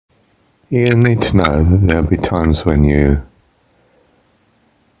You need to know that there'll be times when you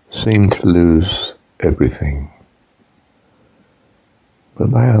seem to lose everything.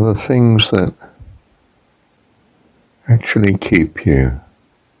 But they are the things that actually keep you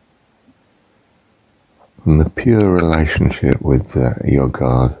from the pure relationship with your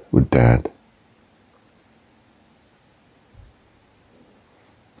God, with Dad.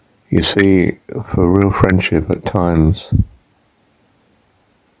 You see, for real friendship at times,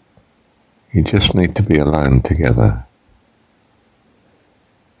 you just need to be alone together.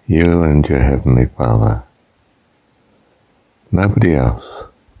 You and your Heavenly Father. Nobody else.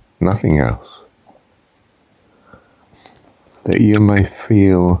 Nothing else. That you may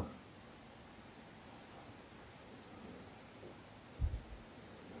feel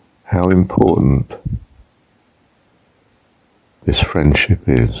how important this friendship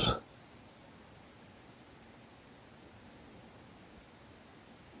is.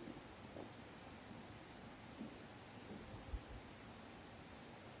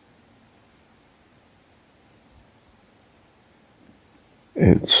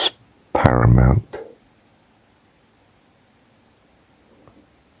 It's paramount.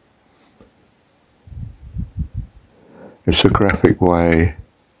 It's a graphic way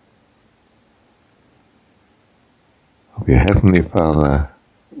of your Heavenly Father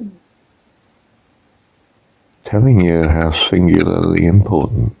telling you how singularly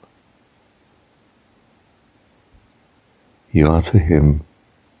important you are to Him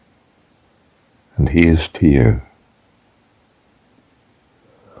and He is to you.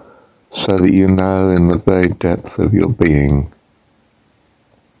 So that you know in the very depth of your being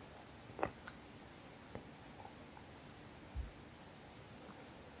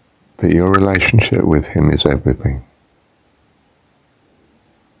that your relationship with Him is everything.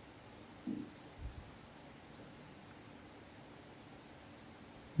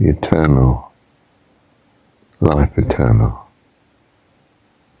 The eternal, life eternal,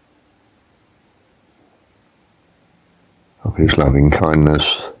 of His loving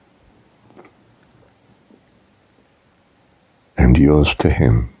kindness and yours to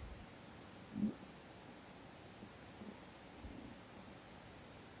Him.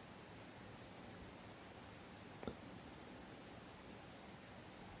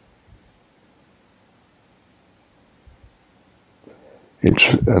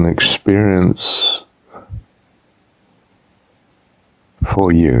 It's an experience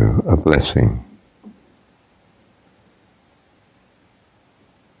for you, a blessing,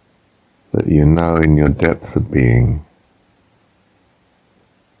 that you know in your depth of being,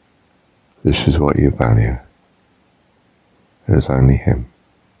 this is what you value. There is only Him.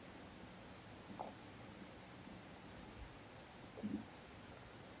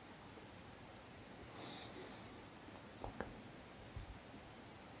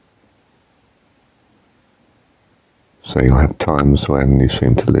 So you'll have times when you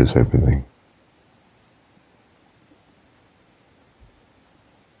seem to lose everything.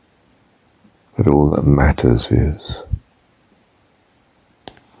 But all that matters is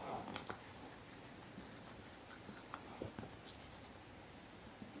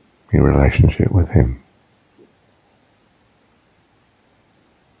your relationship with Him.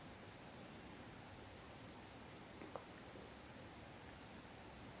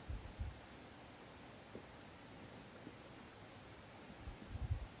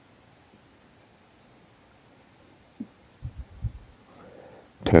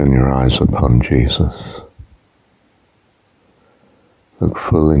 Turn your eyes upon Jesus. Look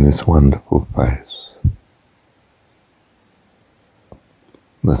full in His wonderful face.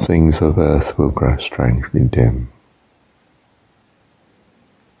 The things of earth will grow strangely dim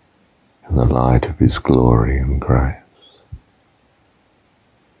in the light of His glory and grace.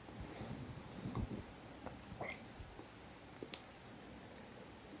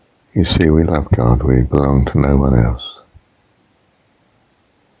 You see, we love God, we belong to no one else.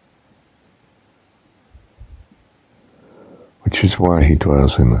 Which is why He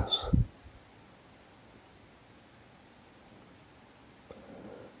dwells in us.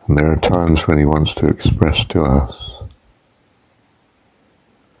 And there are times when He wants to express to us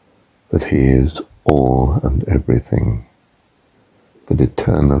that He is all and everything that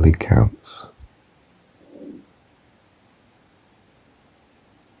eternally counts.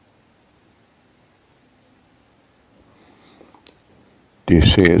 Do you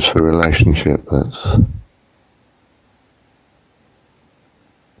see it's a relationship that's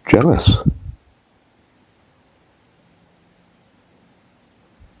jealous?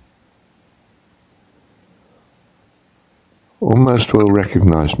 Almost will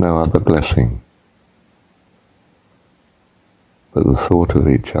recognize no other blessing but the thought of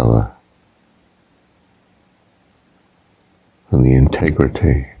each other and the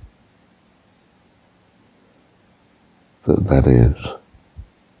integrity that is.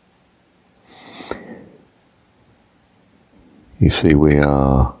 You see, we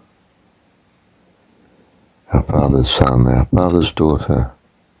are our Father's son, our Father's daughter,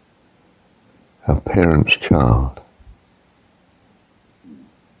 our parents' child.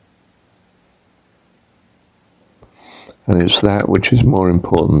 And it's that which is more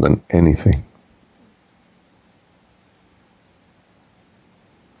important than anything.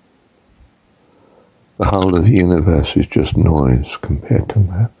 The whole of the universe is just noise compared to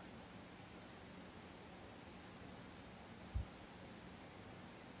that.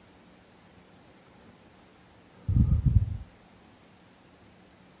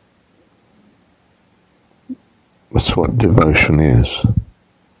 That's what devotion is.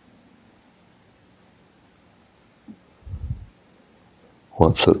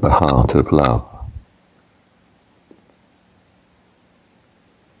 What's at the heart of love?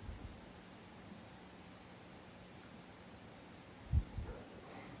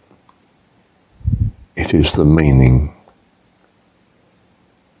 It is the meaning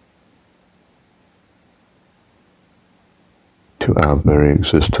to our very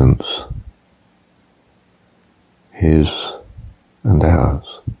existence, his and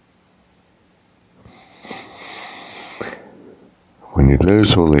ours. When you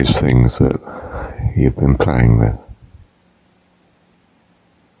lose all these things that you've been playing with,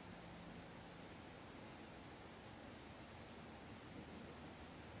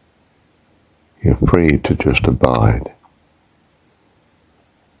 you're free to just abide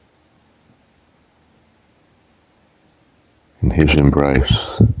in his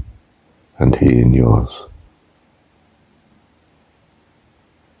embrace and he in yours.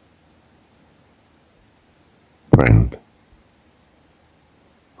 Friend,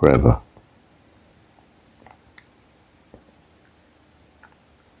 forever.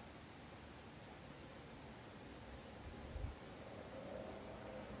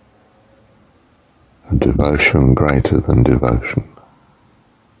 A devotion greater than devotion.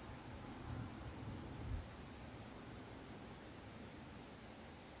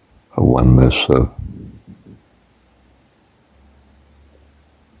 A oneness of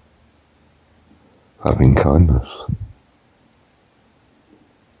loving kindness.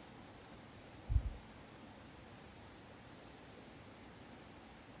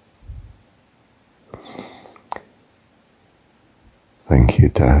 Thank you,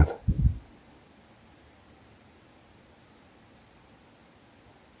 Dad.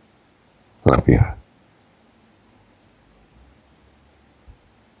 Love you.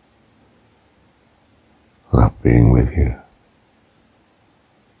 Love being with you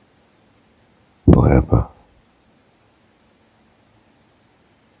forever.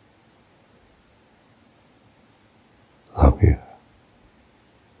 Love you.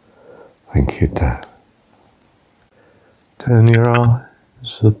 Thank you, Dad. Turn your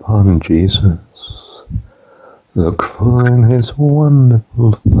eyes upon Jesus. Look full in his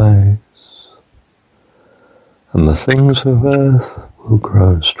wonderful face, and the things of earth will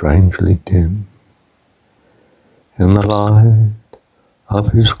grow strangely dim in the light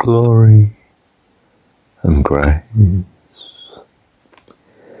of his glory and grace.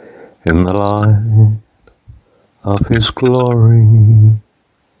 In the light of his glory,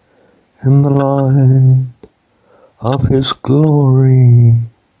 in the light of his glory,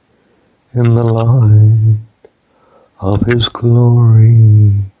 in the light of his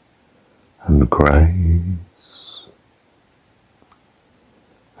glory and grace.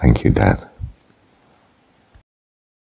 Thank you, Dad.